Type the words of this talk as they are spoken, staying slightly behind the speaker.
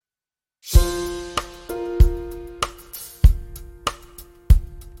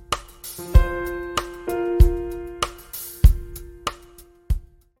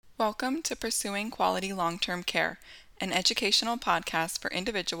Welcome to Pursuing Quality Long-Term Care, an educational podcast for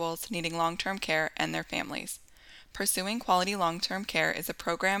individuals needing long-term care and their families. Pursuing Quality Long-Term Care is a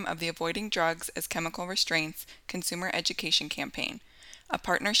program of the Avoiding Drugs as Chemical Restraints Consumer Education Campaign, a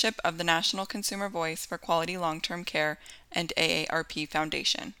partnership of the National Consumer Voice for Quality Long-Term Care and AARP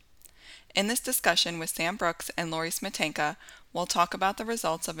Foundation. In this discussion with Sam Brooks and Lori Smetanka, we'll talk about the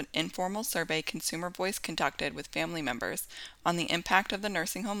results of an informal survey Consumer Voice conducted with family members on the impact of the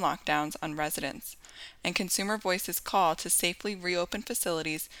nursing home lockdowns on residents, and Consumer Voice's call to safely reopen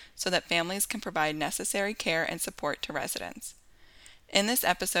facilities so that families can provide necessary care and support to residents. In this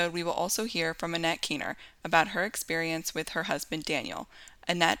episode, we will also hear from Annette Keener about her experience with her husband Daniel.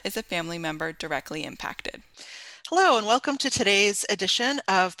 Annette is a family member directly impacted. Hello, and welcome to today's edition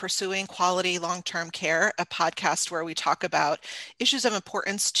of Pursuing Quality Long-Term Care, a podcast where we talk about issues of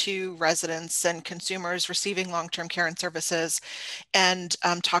importance to residents and consumers receiving long-term care and services, and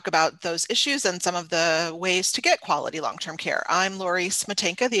talk about those issues and some of the ways to get quality long-term care. I'm Lori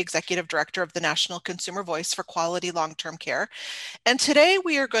Smetanka, the Executive Director of the National Consumer Voice for Quality Long-Term Care. And today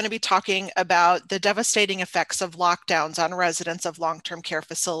we are going to be talking about the devastating effects of lockdowns on residents of long-term care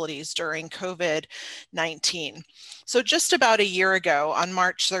facilities during COVID-19. So just about a year ago, on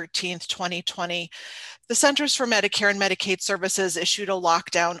March 13th, 2020, the Centers for Medicare and Medicaid Services issued a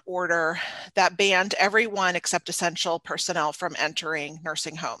lockdown order that banned everyone except essential personnel from entering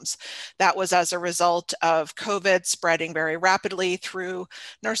nursing homes. That was as a result of COVID spreading very rapidly through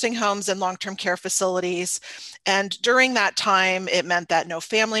nursing homes and long-term care facilities. And during that time, it meant that no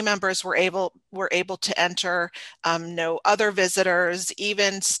family members were able to enter, no other visitors,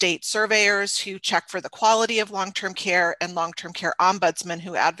 even state surveyors who check for the quality of long-term care and long-term care ombudsmen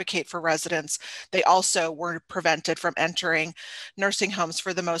who advocate for residents. They also were prevented from entering nursing homes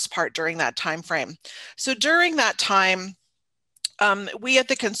for the most part during that time frame. So during that time, we at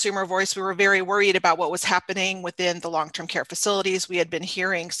the Consumer Voice, we were very worried about what was happening within the long-term care facilities. We had been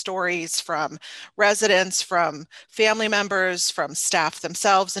hearing stories from residents, from family members, from staff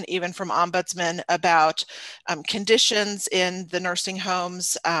themselves, and even from ombudsmen about conditions in the nursing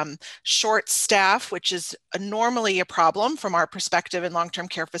homes, short staff, which is normally a problem from our perspective in long-term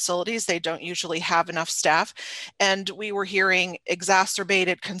care facilities. They don't usually have enough staff. And we were hearing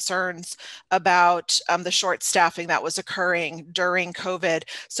exacerbated concerns about the short staffing that was occurring during COVID.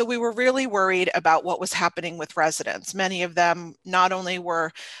 So we were really worried about what was happening with residents. Many of them not only were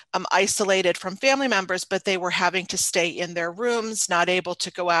isolated from family members, but they were having to stay in their rooms, not able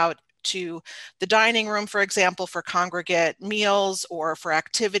to go out to the dining room, for example, for congregate meals or for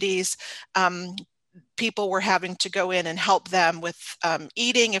activities. People were having to go in and help them with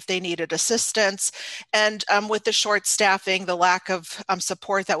eating if they needed assistance. And with the short staffing, the lack of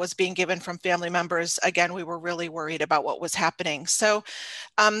support that was being given from family members, again, we were really worried about what was happening. So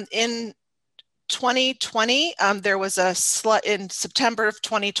in 2020, in September of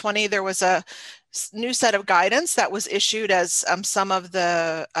 2020, there was a new set of guidance that was issued as some of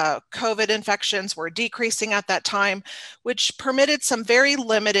the COVID infections were decreasing at that time, which permitted some very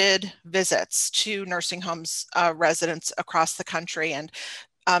limited visits to nursing homes residents across the country. And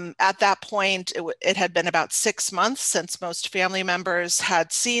at that point, it had been about 6 months since most family members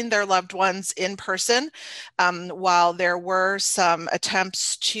had seen their loved ones in person, while there were some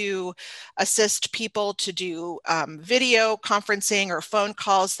attempts to assist people to do video conferencing or phone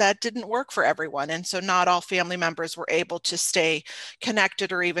calls. That didn't work for everyone. And so not all family members were able to stay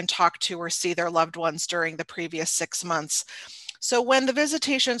connected or even talk to or see their loved ones during the previous 6 months. So when the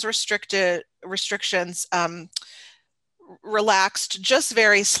visitations restrictions relaxed just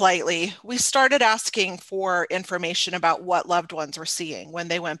very slightly, we started asking for information about what loved ones were seeing when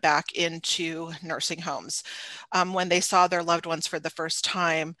they went back into nursing homes. When they saw their loved ones for the first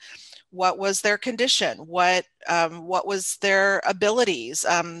time, what was their condition? What was their abilities?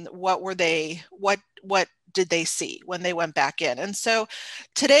 What did they see when they went back in? And so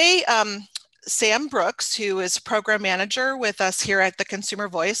today, Sam Brooks, who is program manager with us here at the Consumer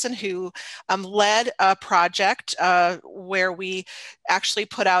Voice and who led a project where we actually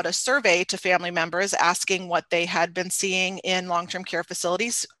put out a survey to family members asking what they had been seeing in long-term care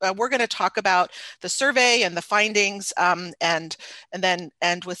facilities. We're going to talk about the survey and the findings and then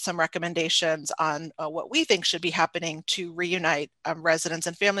end with some recommendations on what we think should be happening to reunite residents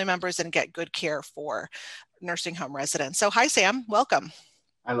and family members and get good care for nursing home residents. So hi, Sam, welcome.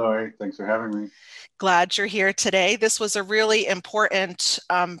 Hi, Lori. Thanks for having me. Glad you're here today. This was a really important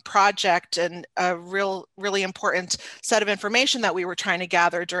project and a really important set of information that we were trying to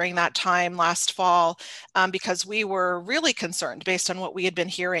gather during that time last fall, because we were really concerned based on what we had been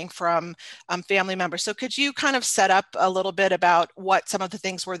hearing from family members. So could you kind of set up a little bit about what some of the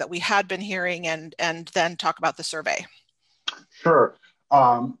things were that we had been hearing and then talk about the survey? Sure.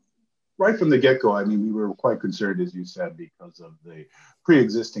 Um, right from the get-go, I mean, we were quite concerned, as you said, because of the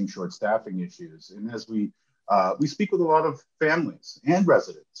pre-existing short staffing issues. And as we speak with a lot of families and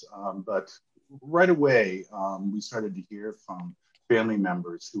residents, but right away we started to hear from family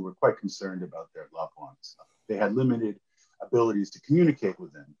members who were quite concerned about their loved ones. They had limited abilities to communicate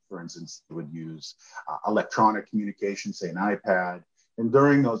with them. For instance, they would use electronic communication, say an iPad. And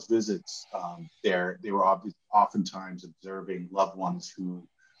during those visits, they were oftentimes observing loved ones who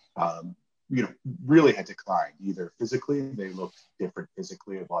um, really had declined. Either physically, they looked different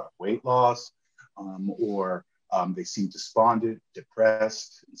physically, a lot of weight loss, or they seemed despondent,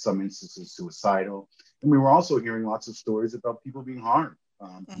 depressed, in some instances suicidal. And we were also hearing lots of stories about people being harmed,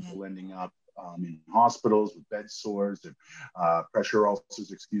 people ending up in hospitals with bed sores and pressure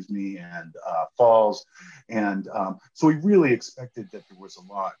ulcers, excuse me, and falls. And so we really expected that there was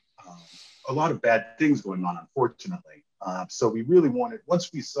a lot of bad things going on, unfortunately. So we really wanted,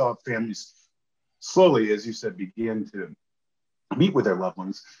 once we saw families slowly, as you said, begin to meet with their loved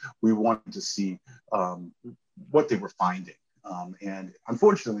ones, we wanted to see what they were finding. And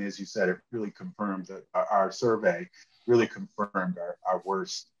unfortunately, as you said, it really confirmed that our survey really confirmed our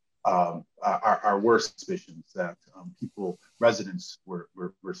worst suspicions that residents were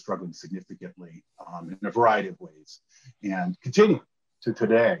struggling significantly in a variety of ways and continue to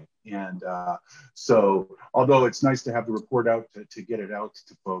today. And so, although it's nice to have the report out to get it out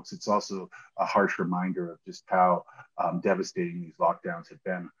to folks, it's also a harsh reminder of just how devastating these lockdowns have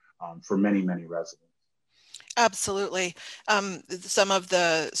been for many, many residents. Absolutely. Some of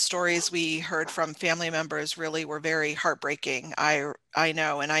the stories we heard from family members really were very heartbreaking. I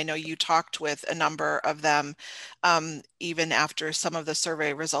know, and I know you talked with a number of them even after some of the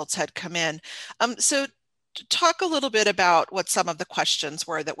survey results had come in. So talk a little bit about what some of the questions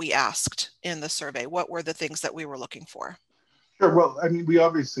were that we asked in the survey. What were the things that we were looking for? Sure. Well, I mean, we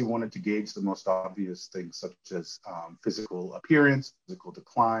obviously wanted to gauge the most obvious things, such as physical appearance, physical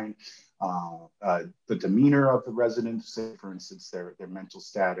decline, the demeanor of the residents, say, for instance, their mental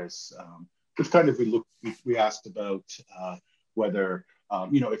status, which kind of we asked about whether,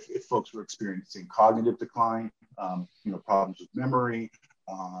 if folks were experiencing cognitive decline, problems with memory,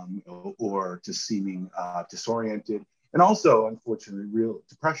 or just seeming disoriented, and also, unfortunately, real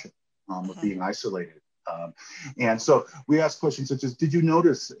depression of being isolated. And so we asked questions such as, did you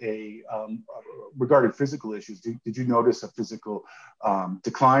notice regarding physical issues, did you notice a physical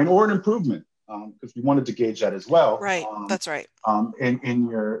decline or an improvement? Because we wanted to gauge that as well. Right, that's right.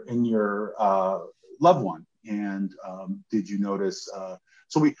 In your loved one. And did you notice,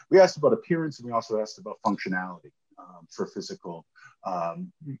 so we asked about appearance, and we also asked about functionality for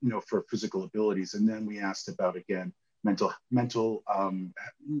for physical abilities. And then we asked about, again, mental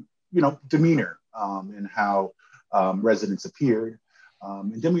demeanor and how residents appeared.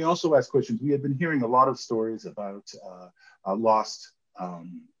 And then we also asked questions. We had been hearing a lot of stories about lost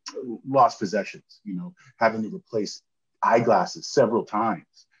possessions, having to replace eyeglasses several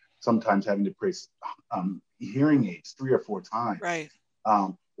times, sometimes having to replace hearing aids 3 or 4 times, right.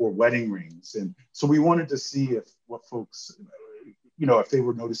 Or wedding rings. And so we wanted to see what folks, if they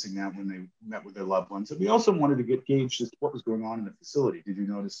were noticing that when they met with their loved ones. And we also wanted to gauge just what was going on in the facility. Did you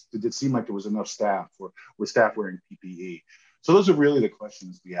notice, did it seem like there was enough staff, or were staff wearing PPE? So those are really the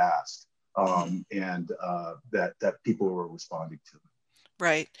questions we asked, and that people were responding to.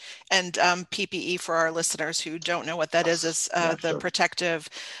 Right. And PPE, for our listeners who don't know what that is the Sure. protective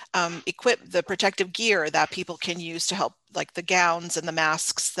the protective gear that people can use to help, like the gowns and the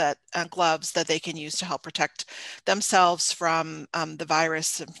masks, that gloves that they can use to help protect themselves from the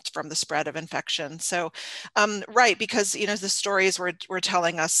virus and from the spread of infection. So, right, because the stories were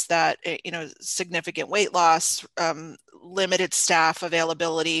telling us that significant weight loss, limited staff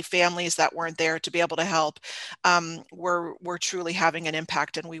availability, families that weren't there to be able to help, were truly having an impact.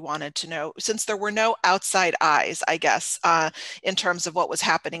 And we wanted to know, since there were no outside eyes, I guess, in terms of what was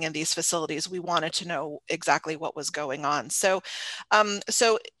happening in these facilities, we wanted to know exactly what was going on. So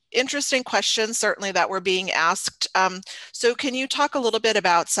interesting questions, certainly, that were being asked. So can you talk a little bit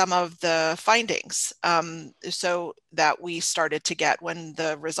about some of the findings so that we started to get when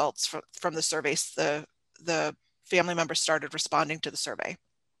the results from the surveys, the family members started responding to the survey?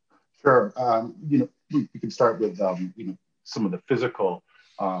 Sure. We can start with some of the physical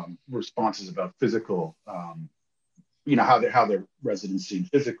responses about physical, how their residents seem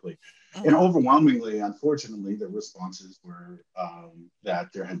physically. And Mhm. overwhelmingly, unfortunately, the responses were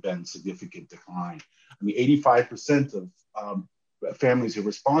that there had been significant decline. I mean, 85% of families who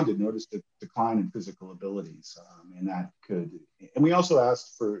responded noticed a decline in physical abilities, and that could. And we also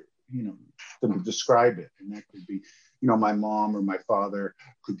asked for them to describe it, and that could be, my mom or my father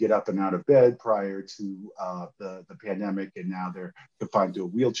could get up and out of bed prior to the pandemic, and now they're confined to a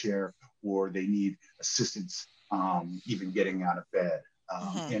wheelchair, or they need assistance even getting out of bed.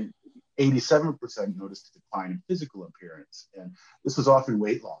 Mhm. And 87% noticed a decline in physical appearance. And this was often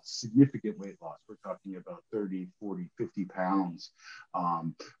weight loss, significant weight loss. We're talking about 30, 40, 50 pounds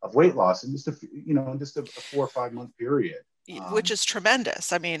of weight loss in just a 4 or 5 month period. Which is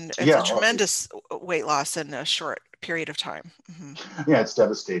tremendous. I mean, it's a Yeah, tremendous weight loss in a short period of time. Mhm. yeah, it's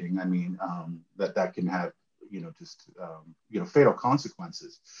devastating. I mean, that can have, just, fatal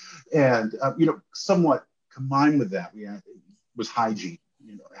consequences. And, somewhat combined with that, we had, was hygiene.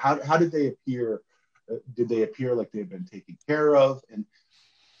 How did they appear? Did they appear like they've been taken care of? And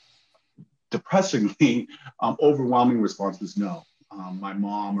depressingly, overwhelming response was no. My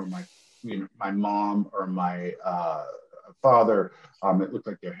mom or my father, it looked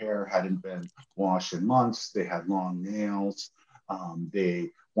like their hair hadn't been washed in months. They had long nails. They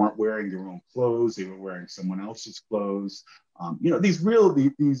weren't wearing their own clothes. They were wearing someone else's clothes.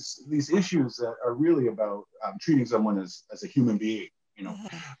 These issues that are really about treating someone as a human being.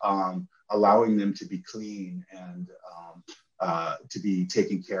 Mhm. Allowing them to be clean and to be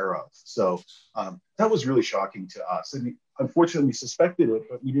taken care of. So that was really shocking to us. And unfortunately, we suspected it,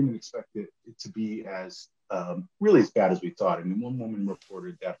 but we didn't expect it to be as really as bad as we thought. I mean, one woman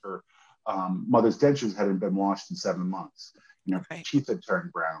reported that her mother's dentures hadn't been washed in 7 months. Right. Teeth had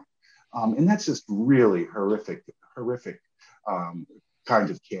turned brown. And that's just really horrific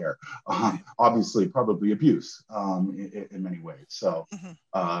kind of care. Right. Obviously, probably abuse in many ways. So Mhm.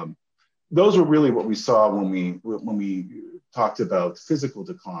 um, those were really what we saw when we talked about physical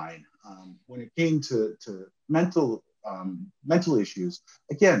decline. When it came to mental issues,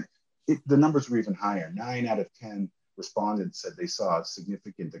 again, the numbers were even higher. 9 out of 10 respondents said they saw a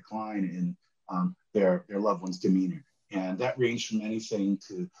significant decline in their loved one's demeanor, and that ranged from anything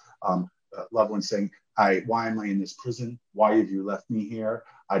to loved ones saying, why am I in this prison? Why have you left me here?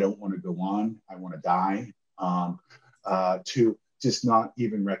 I don't want to go on. I want to die." To just not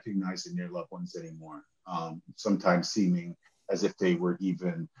even recognizing their loved ones anymore, sometimes seeming as if they were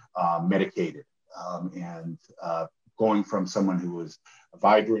even medicated, and going from someone who was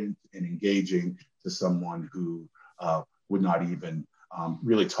vibrant and engaging to someone who would not even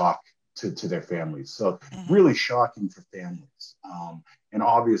really talk to their families. So Mhm. really shocking for families, and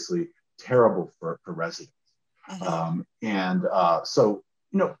obviously terrible for residents. Mhm. And so,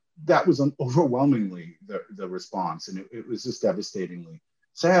 that was overwhelmingly the response. And it was just devastatingly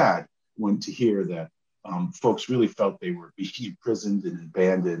sad to hear that folks really felt they were being imprisoned and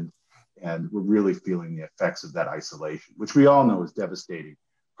abandoned and were really feeling the effects of that isolation, which we all know is devastating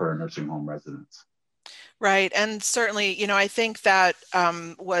for nursing home residents. Right. And certainly, I think that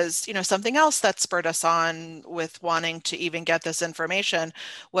was, something else that spurred us on with wanting to even get this information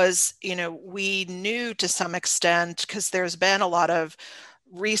was, we knew to some extent, because there's been a lot of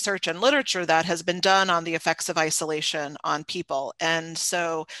research and literature that has been done on the effects of isolation on people. And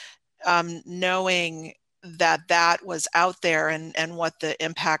so knowing that that was out there and what the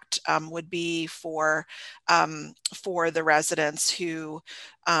impact would be for the residents who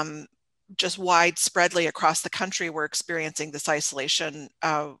just widespreadly across the country were experiencing this isolation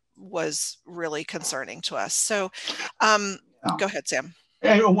was really concerning to us. So Yeah. go ahead, Sam.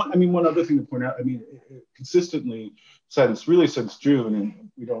 And one other thing to point out, consistently since June,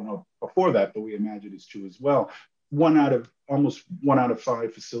 and we don't know before that, but we imagine it's true as well. Almost 1 out of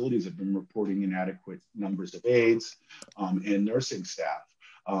 5 facilities have been reporting inadequate numbers of aides and nursing staff.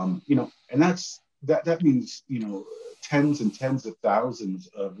 And that means tens and tens of thousands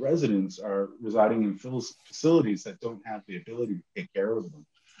of residents are residing in facilities that don't have the ability to take care of them.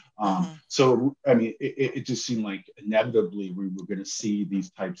 Mm-hmm. So, it just seemed like inevitably we were going to see these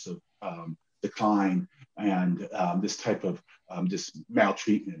types of decline and this type of just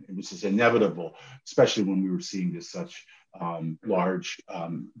maltreatment. It was just inevitable, especially when we were seeing this such large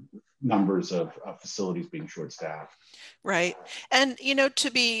numbers of facilities being short-staffed. Right. And,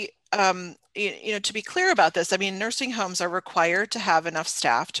 to be clear about this, I mean, nursing homes are required to have enough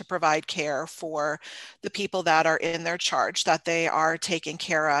staff to provide care for the people that are in their charge, that they are taking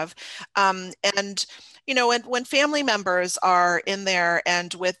care of. And, when family members are in there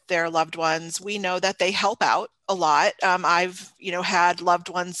and with their loved ones, we know that they help out a lot. I've, had loved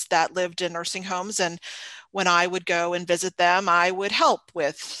ones that lived in nursing homes, and when I would go and visit them, I would help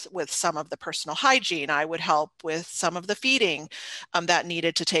with some of the personal hygiene. I would help with some of the feeding that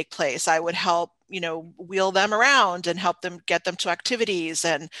needed to take place. I would help, wheel them around and help them get them to activities,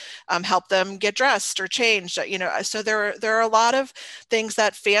 and help them get dressed or changed. So there are a lot of things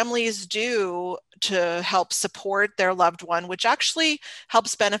that families do to help support their loved one, which actually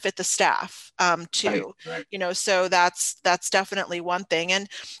helps benefit the staff too. Right. So that's definitely one thing. And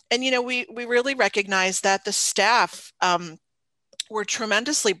we really recognize that the staff were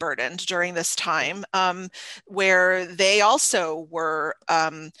tremendously burdened during this time, where they also were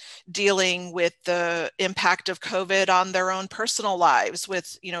dealing with the impact of COVID on their own personal lives,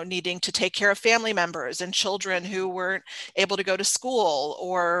 with needing to take care of family members and children who weren't able to go to school,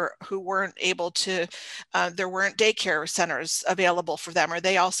 or who weren't able to, there weren't daycare centers available for them, or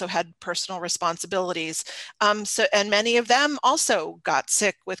they also had personal responsibilities. And many of them also got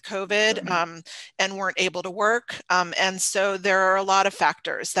sick with COVID and weren't able to work. And so there are a lot of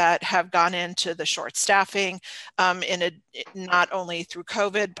factors that have gone into the short staffing, not only through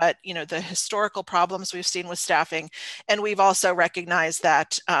COVID, but the historical problems we've seen with staffing. And we've also recognized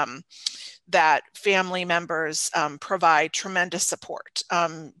that that family members provide tremendous support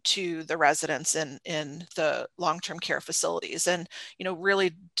to the residents in the long-term care facilities, and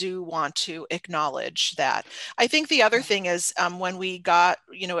really do want to acknowledge that. I think the other thing is, when we got,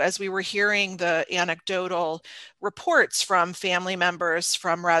 as we were hearing the anecdotal reports from family members,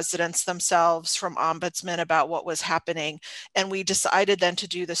 from residents themselves, from ombudsmen about what was happening, and we decided then to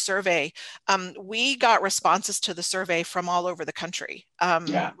do the survey, we got responses to the survey from all over the country.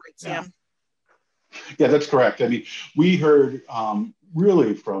 Right, Sam? Yeah, that's correct. I mean, we heard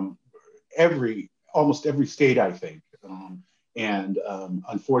really from almost every state, I think. And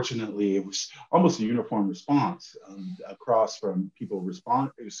unfortunately, it was almost a uniform response across from people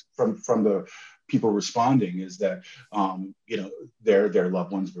from the people responding, is that their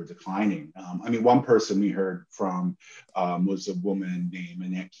loved ones were declining. I mean, one person we heard from was a woman named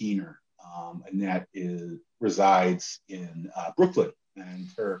Annette Keener. Annette resides in Brooklyn, and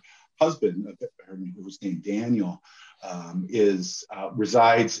her husband, who was named Daniel,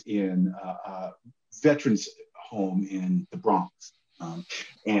 resides in a veterans home in the Bronx,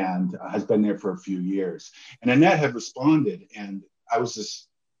 and has been there for a few years. And Annette had responded, and I was just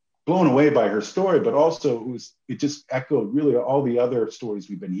blown away by her story, but also it just echoed really all the other stories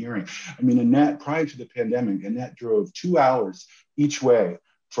we've been hearing. I mean, Annette, prior to the pandemic, Annette drove 2 hours each way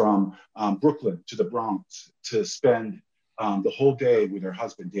from Brooklyn to the Bronx to spend the whole day with her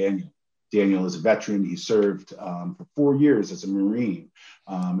husband, Daniel. Daniel is a veteran. He served for 4 years as a Marine.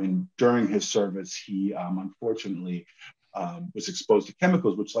 And during his service, he unfortunately was exposed to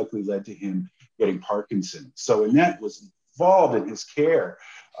chemicals, which likely led to him getting Parkinson's. So Annette was involved in his care.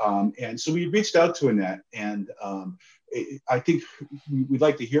 And so we reached out to Annette, and I think we'd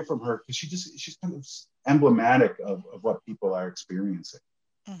like to hear from her, because she's kind of emblematic of what people are experiencing.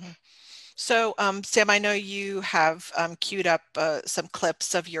 Mm-hmm. So, Sam, I know you have queued up some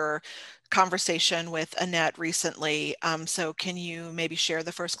clips of your conversation with Annette recently. So can you maybe share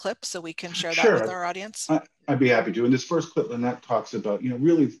the first clip so we can share that with our audience? I'd be happy to. In this first clip, Annette talks about,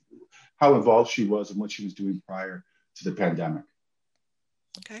 really how involved she was and what she was doing prior to the pandemic.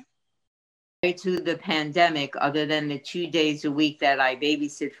 Okay. Prior to the pandemic, other than the 2 days a week that I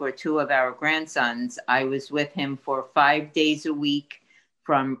babysit for 2 of our grandsons, I was with him for 5 days a week,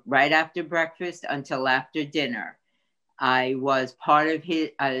 from right after breakfast until after dinner. I was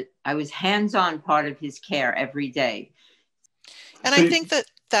I was hands-on part of his care every day. And I think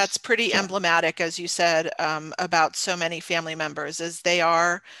that's pretty emblematic, as you said, about so many family members, is they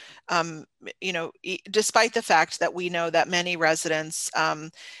are, despite the fact that we know that many residents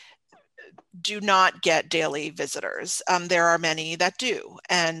do not get daily visitors, there are many that do.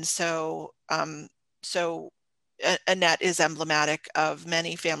 And so Annette is emblematic of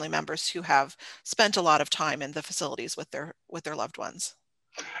many family members who have spent a lot of time in the facilities with their loved ones.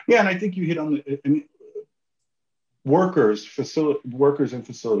 Yeah, and I think you hit on workers in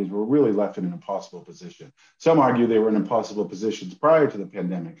facilities were really left in an impossible position. Some argue they were in impossible positions prior to the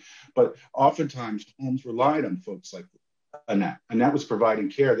pandemic, but oftentimes homes relied on folks like Annette. Annette was providing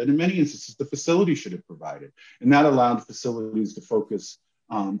care that in many instances the facility should have provided, and that allowed facilities to focus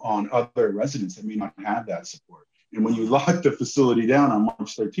on other residents that may not have that support. And when you lock the facility down on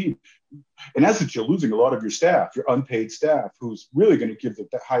March 13th, in essence, you're losing a lot of your staff, your unpaid staff, who's really going to give the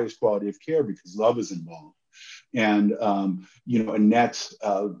highest quality of care because love is involved. And, Annette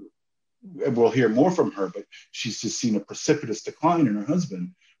we'll hear more from her, but she's just seen a precipitous decline in her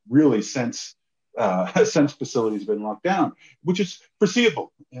husband really since since facilities have been locked down, which is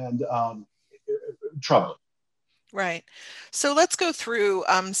foreseeable and troubling. Right. So let's go through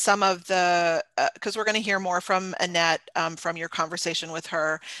some of the, because we're going to hear more from Annette from your conversation with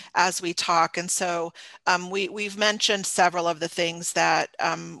her as we talk. And so we've mentioned several of the things that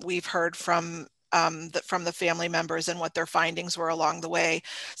we've heard from the family members and what their findings were along the way.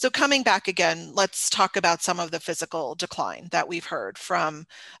 So coming back again, let's talk about some of the physical decline that we've heard from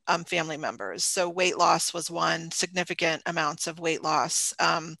family members. So weight loss was one, significant amounts of weight loss.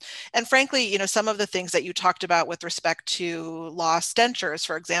 And frankly, you know, some of the things that you talked about with respect to lost dentures,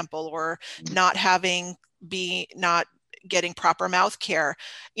 for example, or not getting proper mouth care,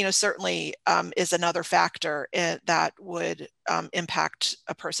 you know, certainly is another factor that would impact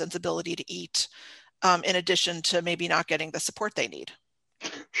a person's ability to eat, in addition to maybe not getting the support they need.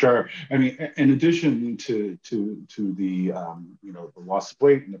 Sure. I mean, in addition to the you know, the loss of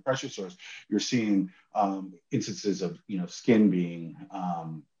weight and the pressure sores, you're seeing instances of, you know, skin being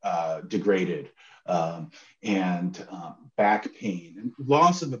degraded, and back pain and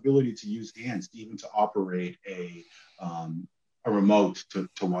loss of ability to use hands, even to operate a remote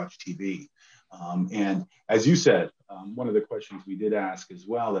to watch TV. And as you said, one of the questions we did ask as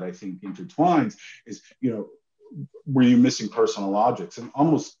well that I think intertwines is, you know, were you missing personal objects? And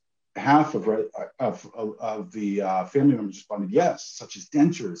almost half of the family members responded yes, such as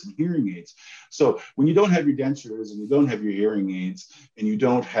dentures and hearing aids. So when you don't have your dentures and you don't have your hearing aids and you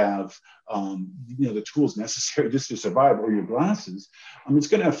don't have you know, the tools necessary just to survive, or your glasses, it's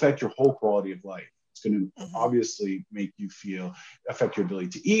going to affect your whole quality of life. It's going to obviously make you affect your ability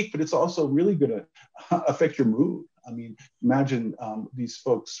to eat, but it's also really going to affect your mood. I mean, imagine these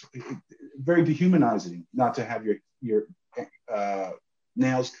folks, very dehumanizing not to have your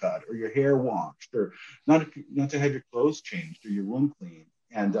nails cut or your hair washed, or not to have your clothes changed or your room cleaned.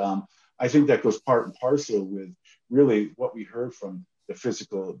 And I think that goes part and parcel with really what we heard from the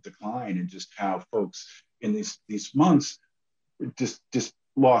physical decline, and just how folks in these months just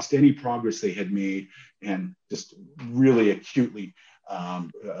lost any progress they had made, and just really acutely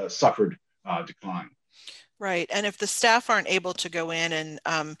suffered decline. Right. And if the staff aren't able to go in and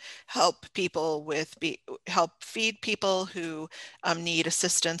help feed people who need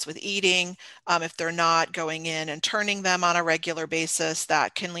assistance with eating, if they're not going in and turning them on a regular basis,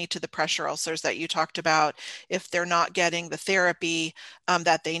 that can lead to the pressure ulcers that you talked about. If they're not getting the therapy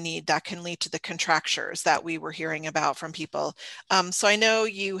that they need, that can lead to the contractures that we were hearing about from people. So I know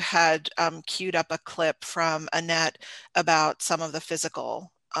you had queued up a clip from Annette about some of the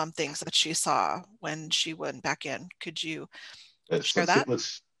physical things that she saw when she went back in. Could you share that?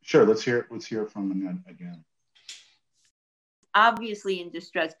 Let's hear it from Annette again. Obviously in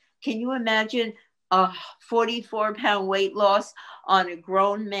distress. Can you imagine a 44-pound weight loss on a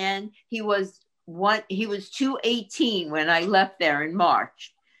grown man? He was 218 when I left there in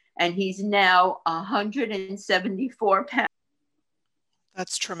March, and he's now 174 pounds.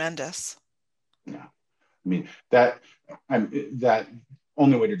 That's tremendous. Yeah, I mean, that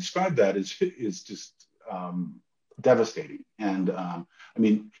only way to describe that is just devastating. And I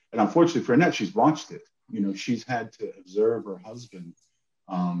mean, and unfortunately for Annette, she's watched it. You know, she's had to observe her husband,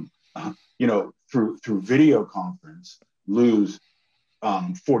 you know, through video conference, lose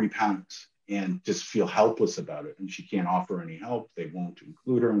 40 pounds and just feel helpless about it. And she can't offer any help. They won't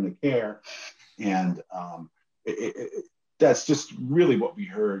include her in the care. And that's just really what we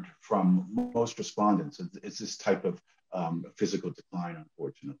heard from most respondents. It's this type of physical decline,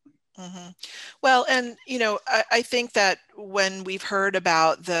 unfortunately. Well, and you know, I think that when we've heard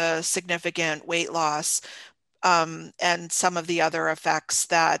about the significant weight loss and some of the other effects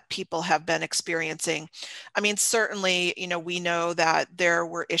that people have been experiencing, I mean, certainly, you know, we know that there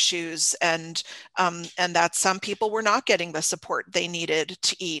were issues and that some people were not getting the support they needed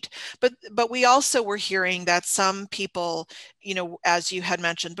to eat. But we also were hearing that some people, you know, as you had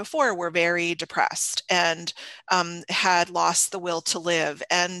mentioned before, were very depressed and had lost the will to live,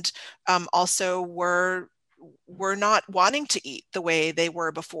 and also were not wanting to eat the way they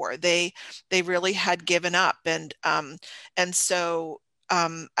were before. They really had given up, and so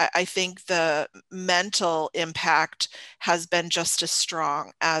I think the mental impact has been just as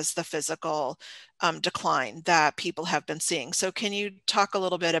strong as the physical decline that people have been seeing. So can you talk a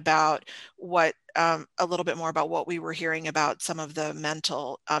little bit about a little bit more about what we were hearing about some of the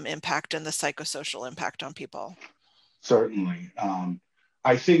mental impact and the psychosocial impact on people? Certainly.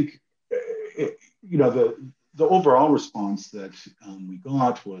 I think, you know, the overall response that we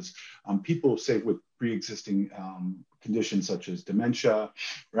got was people say with pre-existing conditions such as dementia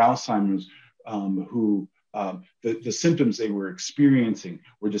or Alzheimer's, who the symptoms they were experiencing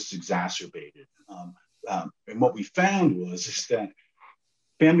were just exacerbated. And what we found was is that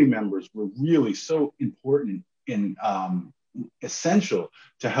family members were really so important in essential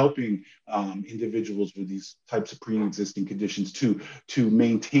to helping individuals with these types of pre-existing conditions to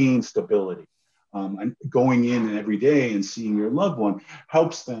maintain stability. And going in every day and seeing your loved one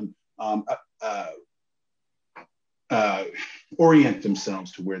helps them orient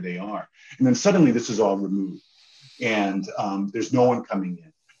themselves to where they are. And then suddenly this is all removed, and there's no one coming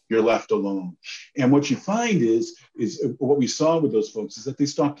in. You're left alone. And what you find is what we saw with those folks is that they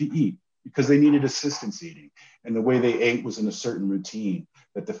stopped to eat because they needed assistance eating. And the way they ate was in a certain routine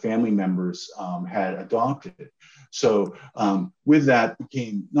that the family members had adopted. So with that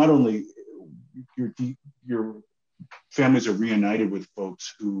became not only your families are reunited with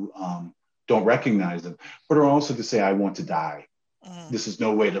folks who don't recognize them, but are also to say, I want to die. This is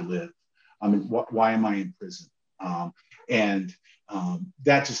no way to live. I mean, why am I in prison? And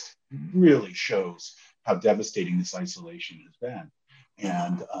that just really shows how devastating this isolation has been,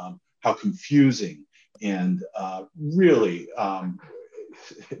 and how confusing and really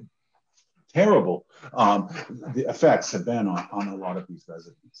terrible the effects have been on a lot of these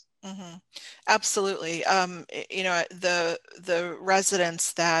residents. Mm-hmm. Absolutely. The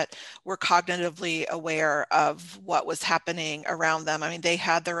residents that were cognitively aware of what was happening around them, I mean, they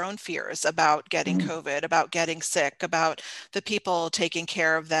had their own fears about getting COVID, about getting sick, about the people taking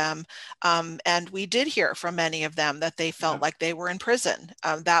care of them. And we did hear from many of them that they felt like they were in prison.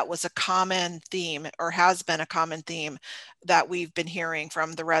 That was a common theme, or has been a common theme, that we've been hearing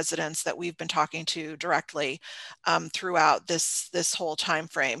from the residents that we've been talking to directly throughout this whole time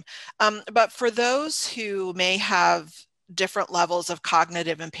frame. But for those who may have different levels of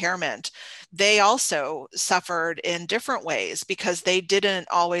cognitive impairment, they also suffered in different ways because they didn't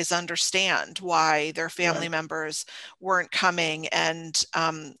always understand why their family members weren't coming. And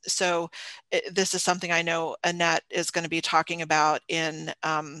so this is something I know Annette is going to be talking about in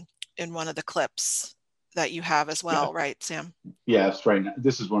one of the clips that you have as well, right, Sam? Yes, right.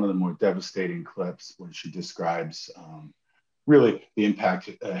 This is one of the more devastating clips when she describes really the impact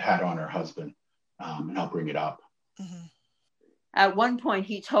it had on her husband, and I'll bring it up. Mm-hmm. At one point,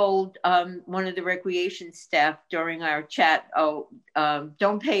 he told one of the recreation staff during our chat,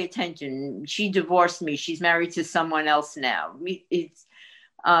 don't pay attention. She divorced me. She's married to someone else now. He's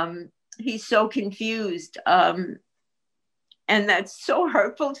so confused. And that's so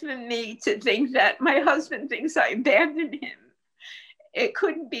hurtful to me to think that my husband thinks I abandoned him. It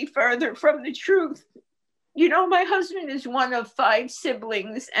couldn't be further from the truth. You know, my husband is one of 5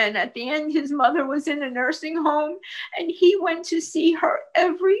 siblings, and at the end, his mother was in a nursing home, and he went to see her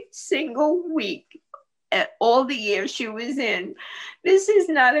every single week at all the years she was in. This is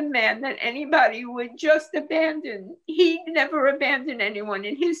not a man that anybody would just abandon. He never abandoned anyone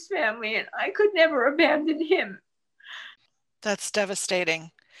in his family, and I could never abandon him. That's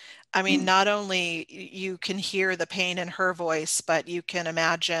devastating. I mean, not only you can hear the pain in her voice, but you can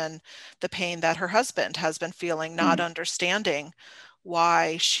imagine the pain that her husband has been feeling, not understanding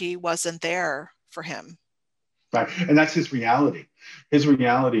why she wasn't there for him. Right. And that's his reality. His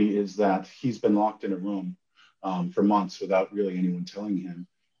reality is that he's been locked in a room for months without really anyone telling him,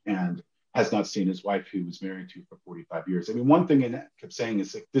 and has not seen his wife, who he was married to for 45 years. I mean, one thing Annette kept saying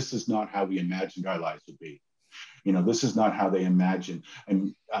is that this is not how we imagined our lives would be. You know, this is not how they imagined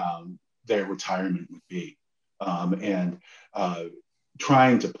their retirement would be. And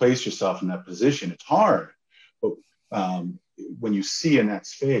trying to place yourself in that position, it's hard. But when you see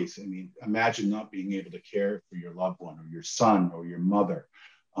Annette's face, I mean, imagine not being able to care for your loved one or your son or your mother,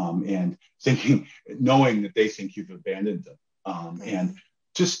 and thinking, knowing that they think you've abandoned them. And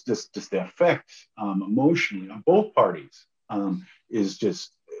just the effect emotionally on both parties is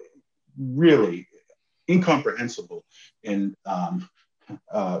just really incomprehensible and hard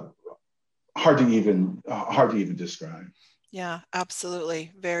to even describe. Yeah,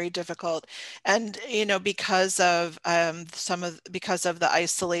 absolutely. Very difficult. And, you know, because of the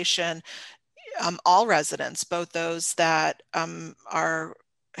isolation, all residents, both those that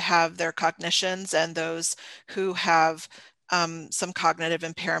have their cognitions and those who have some cognitive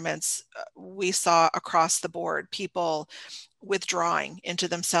impairments, we saw across the board people withdrawing into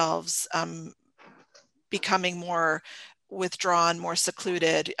themselves, becoming more withdrawn, more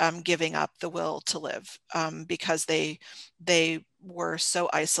secluded, giving up the will to live, because they were so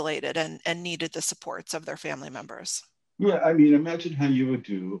isolated and needed the supports of their family members. Yeah, I mean, imagine how you would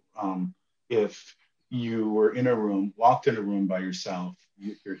do if you were in a room, locked in a room by yourself,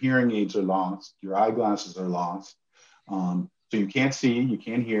 your hearing aids are lost, your eyeglasses are lost. So you can't see, you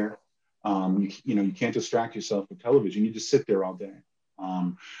can't hear. You can't distract yourself with television. You just sit there all day.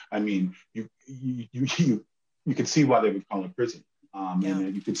 I mean, you could see why they would call it prison.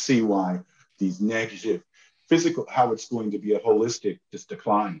 And you could see why these negative physical, how it's going to be a holistic just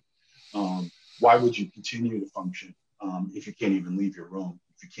decline. Why would you continue to function if you can't even leave your room,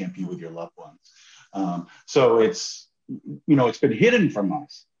 if you can't be with your loved ones? So it's been hidden from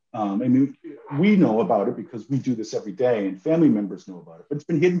us. I mean, we know about it because we do this every day and family members know about it, but it's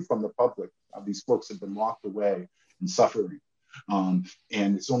been hidden from the public. These folks have been locked away and suffering. And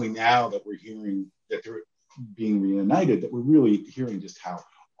it's only now that we're hearing that they're being reunited that we're really hearing just how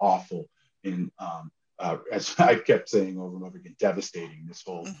awful and as I kept saying over and over again, devastating this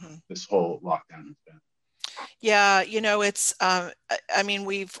whole lockdown has been. Yeah, it's, I mean,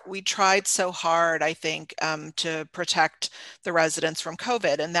 we tried so hard, I think, to protect the residents from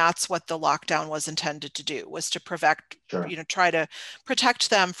COVID, and that's what the lockdown was intended to do, was to try to protect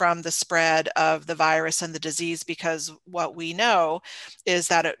them from the spread of the virus and the disease, because what we know is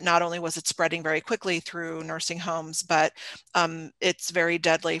that not only was it spreading very quickly through nursing homes, but it's very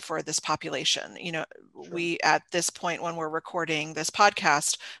deadly for this population. We, at this point when we're recording this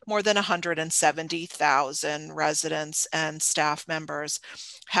podcast, more than 170,000 residents and staff members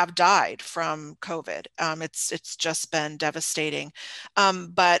have died from COVID. It's just been devastating.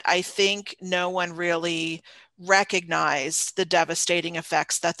 But I think no one really recognized the devastating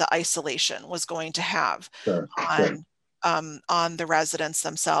effects that the isolation was going to have on the residents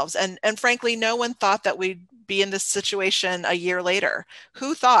themselves. And frankly, no one thought that we'd be in this situation a year later.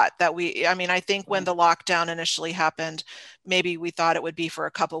 Who thought that I think when the lockdown initially happened, maybe we thought it would be for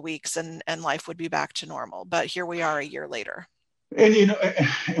a couple of weeks and life would be back to normal. But here we are a year later. And,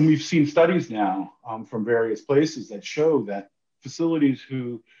 and we've seen studies now from various places that show that facilities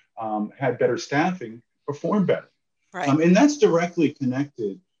who had better staffing perform better. Right. And that's directly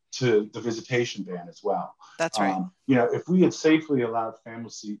connected to the visitation ban as well. That's right. If we had safely allowed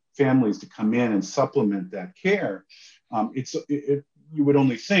families to come in and supplement that care, you would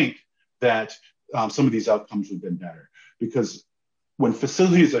only think that some of these outcomes would have been better, because when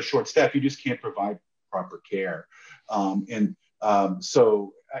facilities are short-staffed, you just can't provide proper care.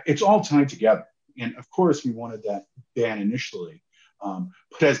 So it's all tied together. And of course, we wanted that ban initially.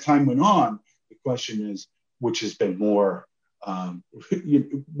 But as time went on, the question is, which has been more,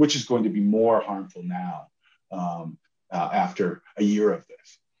 which is going to be more harmful now after a year of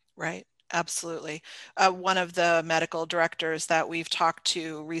this? Right. Absolutely. One of the medical directors that we've talked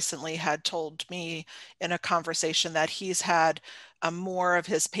to recently had told me in a conversation that he's had more of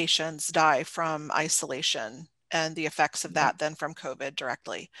his patients die from isolation and the effects of that than from COVID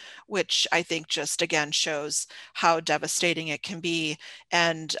directly, which I think just again shows how devastating it can be.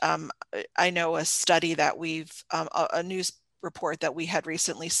 And I know a study that a news report that we had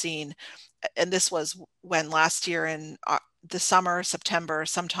recently seen, and this was when last year in the summer, September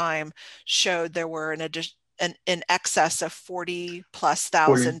sometime, showed there were in excess of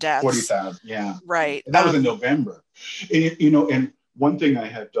 40,000+ deaths. 40,000, yeah. Right. And that was in November. And one thing I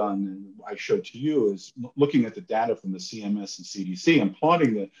have done, and I showed to you, is looking at the data from the CMS and CDC and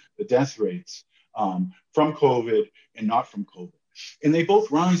plotting the death rates from COVID and not from COVID. And they both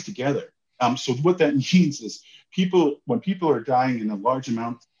rise together. So what that means is when people are dying in a large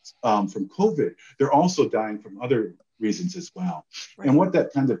amount from COVID, they're also dying from other reasons as well. Right. And what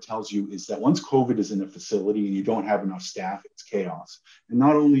that kind of tells you is that once COVID is in a facility and you don't have enough staff, it's chaos. And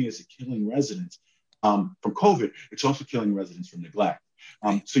not only is it killing residents from COVID, it's also killing residents from neglect.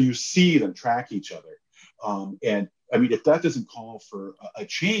 So you see them track each other. And I mean, if that doesn't call for a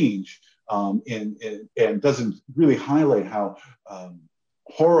change and doesn't really highlight how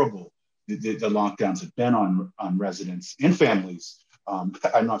horrible the lockdowns have been on residents and families,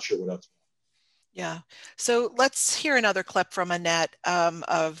 I'm not sure what else. Yeah. So let's hear another clip from Annette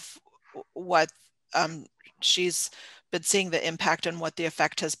of what she's been seeing, the impact and what the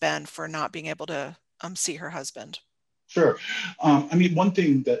effect has been for not being able to see her husband. Sure. I mean, one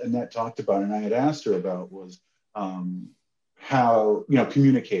thing that Annette talked about and I had asked her about was how,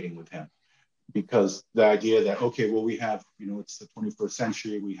 communicating with him, because the idea that, okay, well, we have, it's the 21st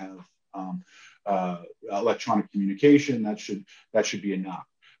century, we have electronic communication, that should be enough.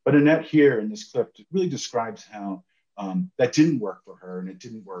 But Annette here in this clip really describes how that didn't work for her and it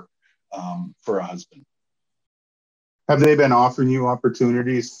didn't work for her husband. Have they been offering you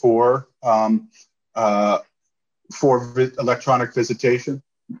opportunities for electronic visitation?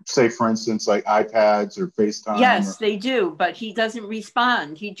 Say, for instance, like iPads or FaceTime? Yes, they do, but he doesn't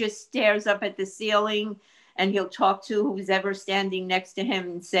respond. He just stares up at the ceiling and he'll talk to who's ever standing next to him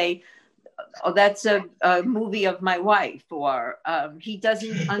and say, oh, that's a movie of my wife, or he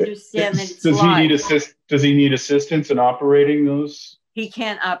doesn't understand that it's live. Does he need assistance in operating those? He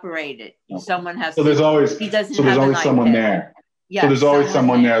can't operate it. Okay. Someone has so to. There's always, he doesn't so there's have always an someone iPad. there. Yeah, so there's always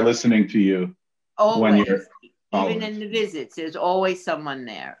someone there listening to you. Always. When you're even in the visits, there's always someone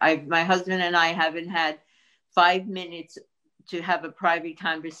there. My husband and I haven't had 5 minutes to have a private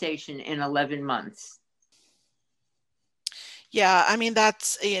conversation in 11 months. Yeah, I mean,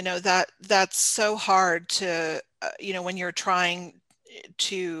 that's, that's so hard to, when you're trying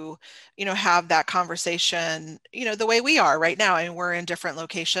to, have that conversation, the way we are right now. I mean, we're in different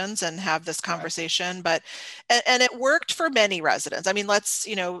locations and have this conversation, but, and it worked for many residents. I mean, let's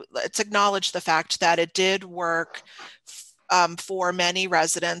acknowledge the fact that it did work for many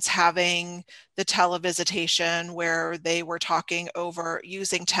residents, having the televisitation where they were talking over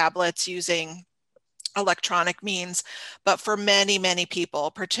using tablets, using electronic means, but for many, many people,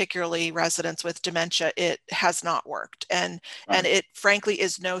 particularly residents with dementia, it has not worked. And it frankly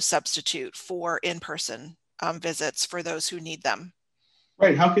is no substitute for in-person visits for those who need them.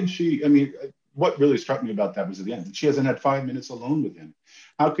 Right. How can she, I mean, what really struck me about that was at the end that she hasn't had 5 minutes alone with him.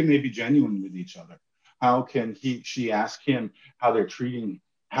 How can they be genuine with each other? How can she ask him how they're treating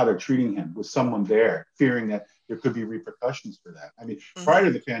him with someone there, fearing that there could be repercussions for that? I mean, prior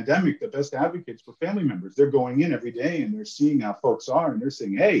to the pandemic, the best advocates were family members. They're going in every day and they're seeing how folks are and they're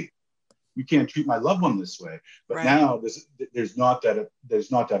saying, hey, you can't treat my loved one this way. But now there's not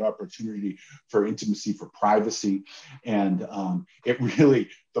that opportunity for intimacy, for privacy. And it really,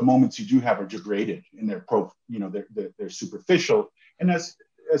 the moments you do have are degraded and they're superficial. And as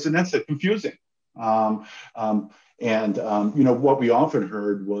Annette said, confusing. What we often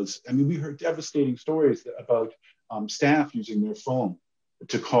heard was, I mean, we heard devastating stories about staff using their phone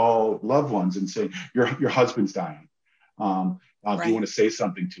to call loved ones and say, your husband's dying. Do you want to say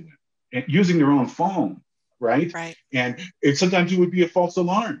something to him? And using their own phone, right? And sometimes it would be a false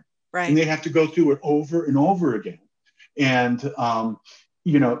alarm. And they have to go through it over and over again. And, I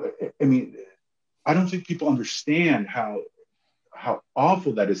mean, I don't think people understand how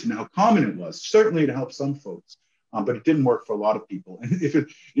awful that is and how common it was. Certainly to help some folks, but it didn't work for a lot of people. And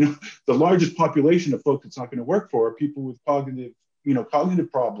if the largest population of folks it's not going to work for are people with cognitive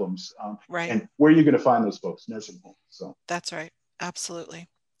problems. And where are you going to find those folks? Nursing homes. So that's right. Absolutely.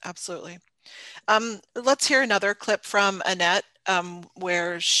 Let's hear another clip from Annette,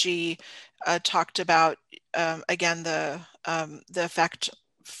 where she talked about, again, the effect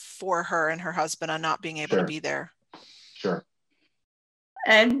for her and her husband on not being able to be there. Sure.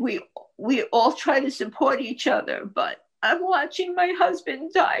 And we all try to support each other, but I'm watching my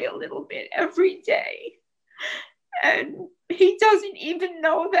husband die a little bit every day. And he doesn't even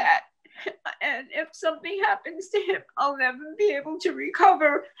know that. And if something happens to him, I'll never be able to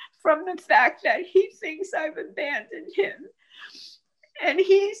recover from the fact that he thinks I've abandoned him. And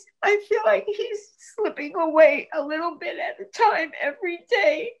I feel like he's slipping away a little bit at a time every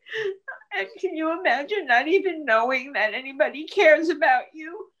day. And can you imagine not even knowing that anybody cares about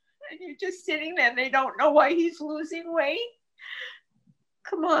you? And you're just sitting there and they don't know why he's losing weight?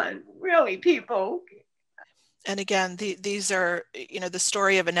 Come on, really, people. And again, these are, the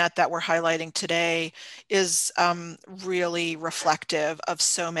story of Annette that we're highlighting today is really reflective of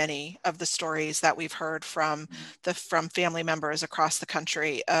so many of the stories that we've heard from family members across the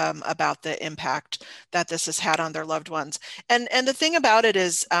country about the impact that this has had on their loved ones. And the thing about it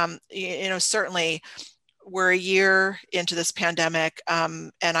is, certainly we're a year into this pandemic,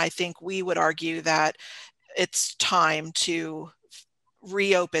 and I think we would argue that it's time to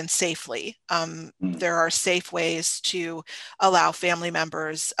reopen safely. There are safe ways to allow family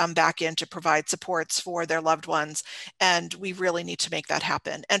members back in to provide supports for their loved ones. And we really need to make that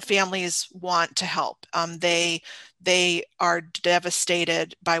happen. And families want to help. They are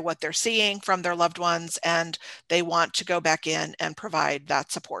devastated by what they're seeing from their loved ones, and they want to go back in and provide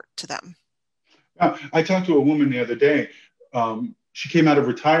that support to them. I talked to a woman the other day. She came out of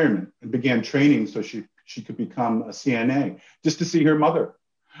retirement and began training so she could become a CNA just to see her mother.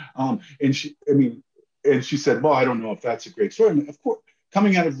 And she said, well, I don't know if that's a great story. And of course,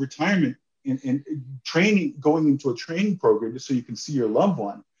 coming out of retirement and training, going into a training program just so you can see your loved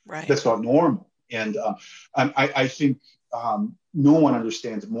one, that's not normal. And I think no one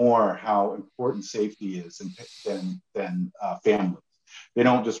understands more how important safety is than families. They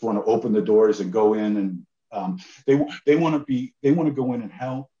don't just want to open the doors and go in, and they want to go in and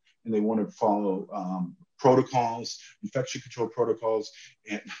help. And they want to follow protocols, infection control protocols,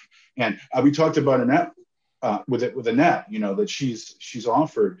 and we talked about Annette with Annette, that she's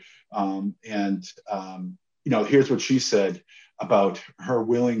offered, here's what she said about her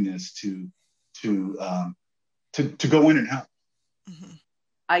willingness to go in and help.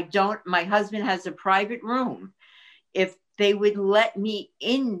 Mm-hmm. My husband has a private room. If they would let me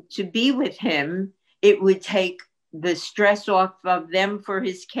in to be with him, it would take the stress off of them for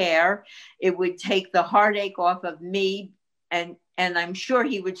his care. It would take the heartache off of me. And I'm sure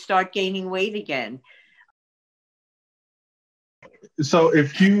he would start gaining weight again. So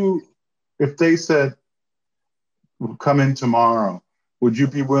if they said, come in tomorrow, would you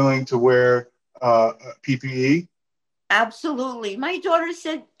be willing to wear PPE? Absolutely. My daughter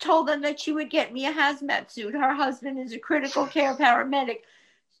told them that she would get me a hazmat suit. Her husband is a critical care paramedic,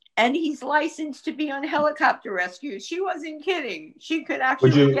 and he's licensed to be on helicopter rescue. She wasn't kidding. She could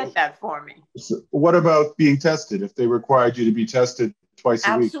actually get that for me. What about being tested? If they required you to be tested twice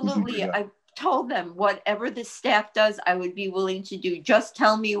a week? Absolutely. I told them whatever the staff does, I would be willing to do. Just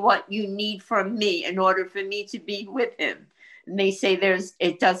tell me what you need from me in order for me to be with him. And they say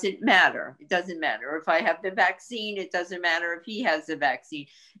it doesn't matter. It doesn't matter if I have the vaccine. It doesn't matter if he has the vaccine.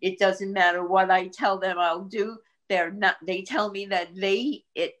 It doesn't matter what I tell them I'll do. They tell me that they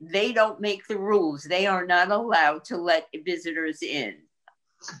don't make the rules. They are not allowed to let visitors in.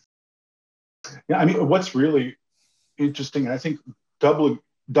 Yeah, I mean, what's really interesting, and I think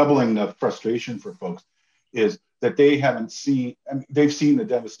doubling the frustration for folks, is that they haven't seen, they've seen the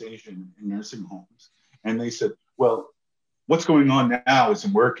devastation in nursing homes. And they said, well, what's going on now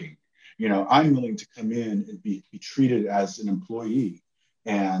isn't working. I'm willing to come in and be treated as an employee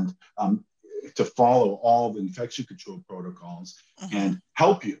and to follow all the infection control protocols and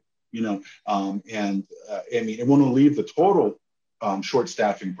help you, it won't alleviate the total short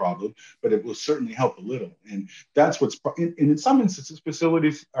staffing problem, but it will certainly help a little. And that's in some instances,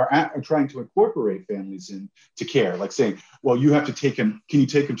 facilities are trying to incorporate families into care, like saying, well, you have to take him, can you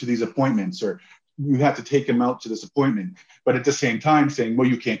take him to these appointments? Or you have to take him out to this appointment, but at the same time saying, well,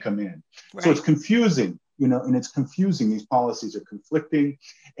 you can't come in. Right. So it's confusing, and it's confusing. These policies are conflicting,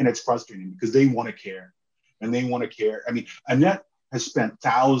 and it's frustrating because they want to care and they want to care. I mean, Annette has spent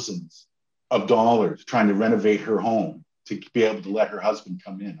thousands of dollars trying to renovate her home to be able to let her husband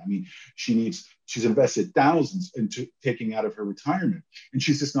come in. I mean, she's invested thousands into taking out of her retirement, and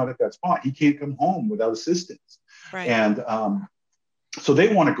she's just not at that spot. He can't come home without assistance. Right. And so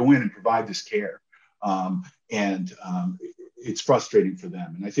they want to go in and provide this care. It's frustrating for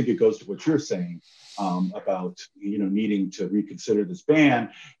them. And I think it goes to what you're saying about, needing to reconsider this ban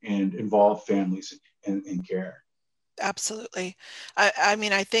and involve families in care. Absolutely. I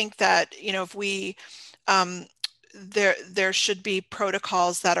mean, I think that, if we, there should be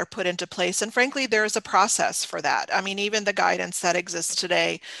protocols that are put into place. And frankly, there is a process for that. I mean, even the guidance that exists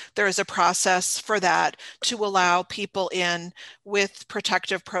today, there is a process for that to allow people in with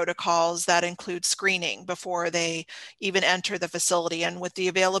protective protocols that include screening before they even enter the facility. And with the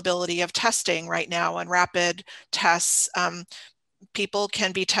availability of testing right now and rapid tests, people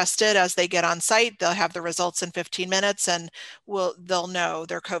can be tested as they get on site. They'll have the results in 15 minutes and they'll know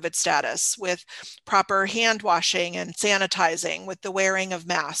their COVID status with proper hand washing and sanitizing, with the wearing of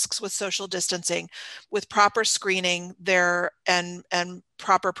masks, with social distancing, with proper screening and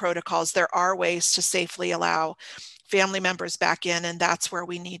proper protocols. There are ways to safely allow family members back in, and that's where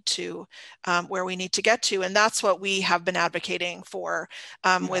we need to get to. And that's what we have been advocating for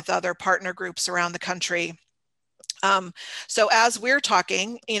with other partner groups around the country. So as we're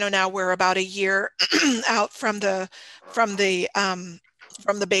talking, now we're about a year out from the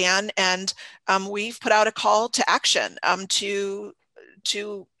ban, and we've put out a call to action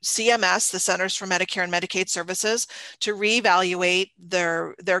to CMS, the Centers for Medicare and Medicaid Services, to reevaluate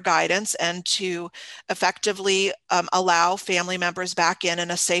their guidance and to effectively allow family members back in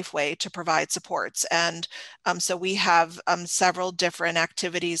a safe way to provide supports. And so we have several different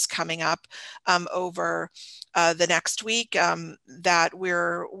activities coming up over the next week that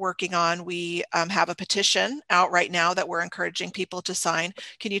we're working on. We have a petition out right now that we're encouraging people to sign.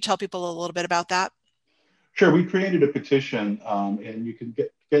 Can you tell people a little bit about that? Sure. We created a petition, and you can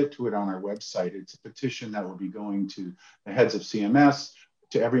get to it on our website. It's a petition that will be going to the heads of CMS,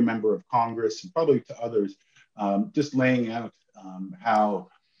 to every member of Congress, and probably to others, just laying out how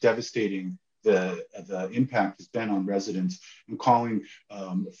devastating the impact has been on residents, and calling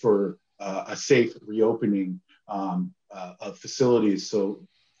for a safe reopening of facilities so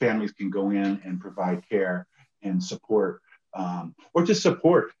families can go in and provide care and support, or just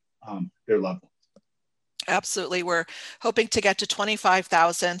support their loved ones. Absolutely. We're hoping to get to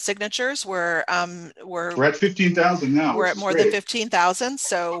 25,000 signatures. We're at 15,000 now. We're at more than 15,000.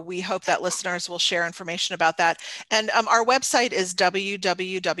 So we hope that listeners will share information about that. And our website is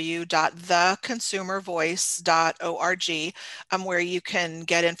www.theconsumervoice.org, where you can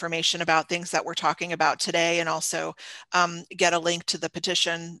get information about things that we're talking about today, and also get a link to the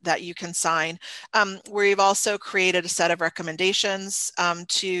petition that you can sign. We've also created a set of recommendations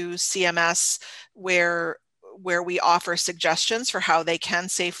to CMS where we offer suggestions for how they can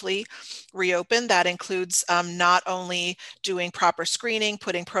safely reopen. That includes not only doing proper screening,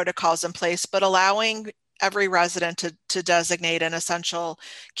 putting protocols in place, but allowing every resident to designate an essential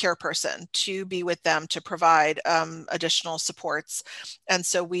care person to be with them to provide additional supports. And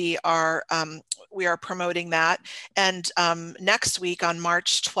so we are promoting that. And next week on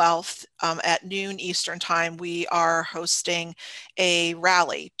March 12th at noon Eastern time, we are hosting a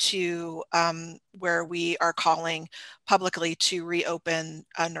rally to where we are calling publicly to reopen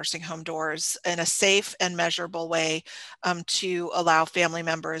nursing home doors in a safe and measurable way to allow family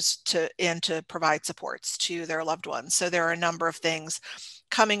members to provide supports to their loved ones. So there are a number of things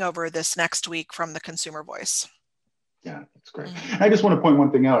coming over this next week from the Consumer Voice. Yeah, that's great. I just want to point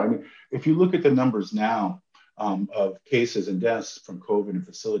one thing out. I mean, if you look at the numbers now of cases and deaths from COVID in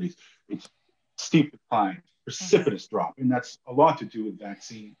facilities, it's steep decline, precipitous drop, and that's a lot to do with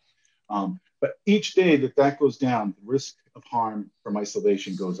vaccine. But each day that goes down, the risk of harm from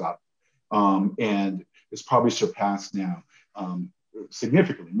isolation goes up, and it's probably surpassed now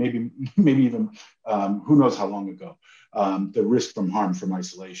significantly, maybe even who knows how long ago, the risk from harm from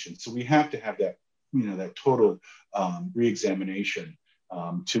isolation. So we have to have that, that total reexamination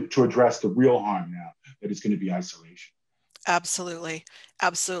to address the real harm now that is going to be isolation. Absolutely.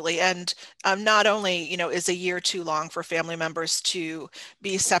 Absolutely. And not only, is a year too long for family members to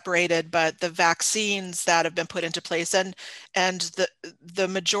be separated, but the vaccines that have been put into place and the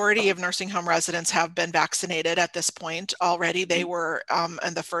majority of nursing home residents have been vaccinated at this point already. They were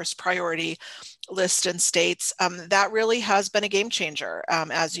in the first priority list in states. That really has been a game changer,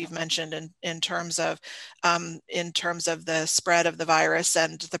 as you've mentioned, in terms of the spread of the virus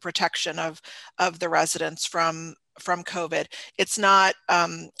and the protection of the residents from COVID. It's not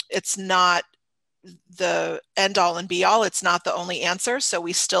the end all and be all. It's not the only answer. So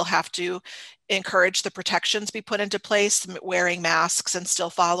we still have to encourage the protections be put into place, wearing masks and still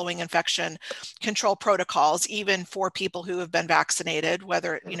following infection control protocols, even for people who have been vaccinated,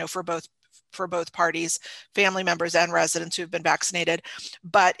 whether, for both parties, family members and residents who have been vaccinated.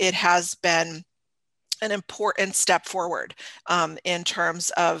 But it has been an important step forward in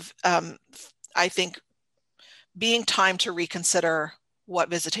terms of, I think, being time to reconsider what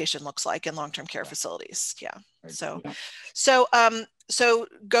visitation looks like in long-term care facilities. Yeah. So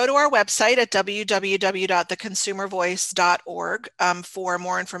go to our website at www.theconsumervoice.org for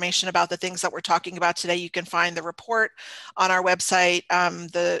more information about the things that we're talking about today. You can find the report on our website,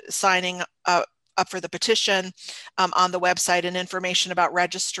 the signing up for the petition on the website, and information about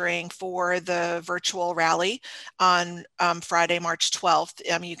registering for the virtual rally on Friday, March 12th.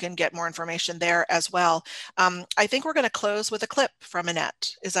 You can get more information there as well. I think we're going to close with a clip from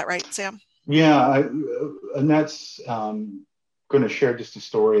Annette. Is that right, Sam? Yeah, Annette's going to share just a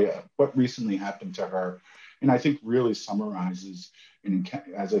story of what recently happened to her. And I think really summarizes, and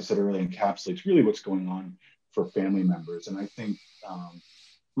as I said earlier, encapsulates really what's going on for family members. And I think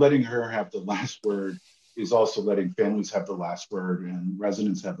letting her have the last word is also letting families have the last word and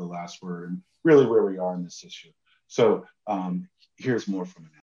residents have the last word, and really where we are in this issue. So here's more from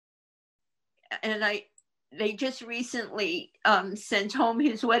Annette. And they just recently sent home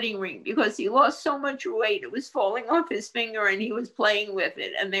his wedding ring because he lost so much weight. It was falling off his finger and he was playing with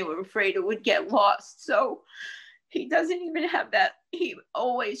it and they were afraid it would get lost. So he doesn't even have that. He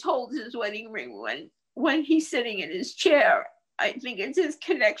always holds his wedding ring when he's sitting in his chair. I think it's his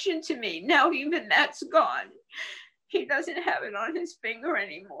connection to me. Now even that's gone. He doesn't have it on his finger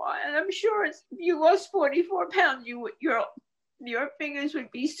anymore. And I'm sure if you lost 44 pounds, your fingers would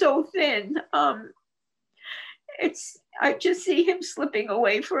be so thin. I just see him slipping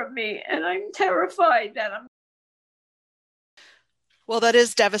away from me, and I'm terrified that I'm. Well, that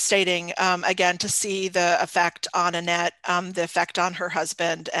is devastating, again, to see the effect on Annette, the effect on her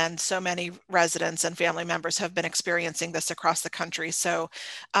husband, and so many residents and family members have been experiencing this across the country. So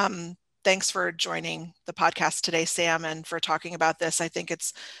thanks for joining the podcast today, Sam, and for talking about this. I think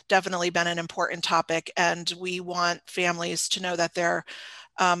it's definitely been an important topic, and we want families to know that they're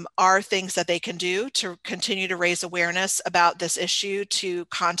are things that they can do to continue to raise awareness about this issue, to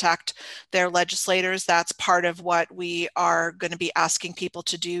contact their legislators. That's part of what we are going to be asking people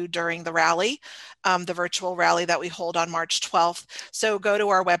to do during the rally, the virtual rally that we hold on March 12th. So go to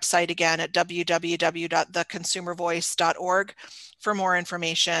our website again at www.theconsumervoice.org for more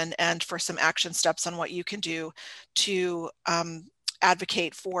information and for some action steps on what you can do to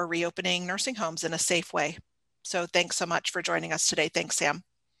advocate for reopening nursing homes in a safe way. So thanks so much for joining us today. Thanks, Sam.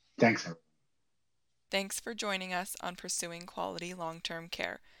 Thanks. Thanks for joining us on Pursuing Quality Long-Term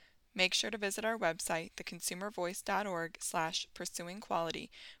Care. Make sure to visit our website, theconsumervoice.org/pursuingquality,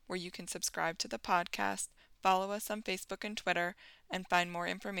 where you can subscribe to the podcast, follow us on Facebook and Twitter, and find more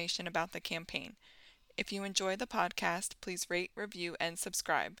information about the campaign. If you enjoy the podcast, please rate, review, and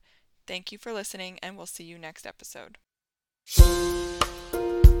subscribe. Thank you for listening, and we'll see you next episode.